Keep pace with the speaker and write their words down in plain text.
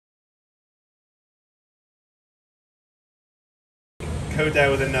coat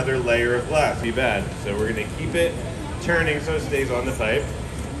that with another layer of glass. Be bad. So we're gonna keep it turning so it stays on the pipe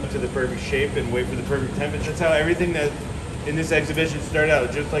to the perfect shape and wait for the perfect temperature. That's how everything that in this exhibition started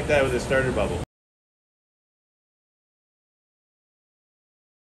out, just like that with a starter bubble.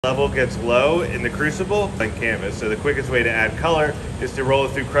 Level gets low in the crucible on canvas, so the quickest way to add color is to roll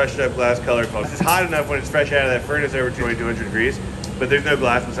it through crushed up glass color pump. It's hot enough when it's fresh out of that furnace over 200 degrees, but there's no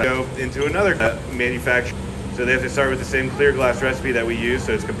glass inside. Go into another manufacturer, so they have to start with the same clear glass recipe that we use,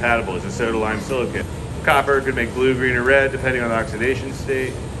 so it's compatible. It's a soda lime silicate. Copper could make blue, green, or red depending on the oxidation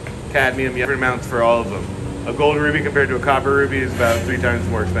state. Cadmium, different amounts for all of them. A gold ruby compared to a copper ruby is about 3 times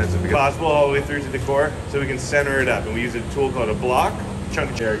more expensive. It's possible all the way through to the core, so we can center it up, and we use a tool called a block.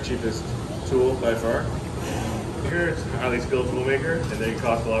 Chunk is our cheapest tool by far. Here, it's a highly skilled tool maker, and they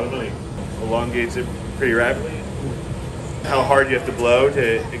cost a lot of money. Elongates it pretty rapidly. How hard you have to blow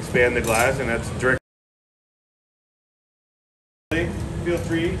to expand the glass, and that's direct. Feel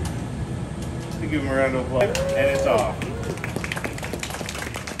free to give them a round of applause, and it's off.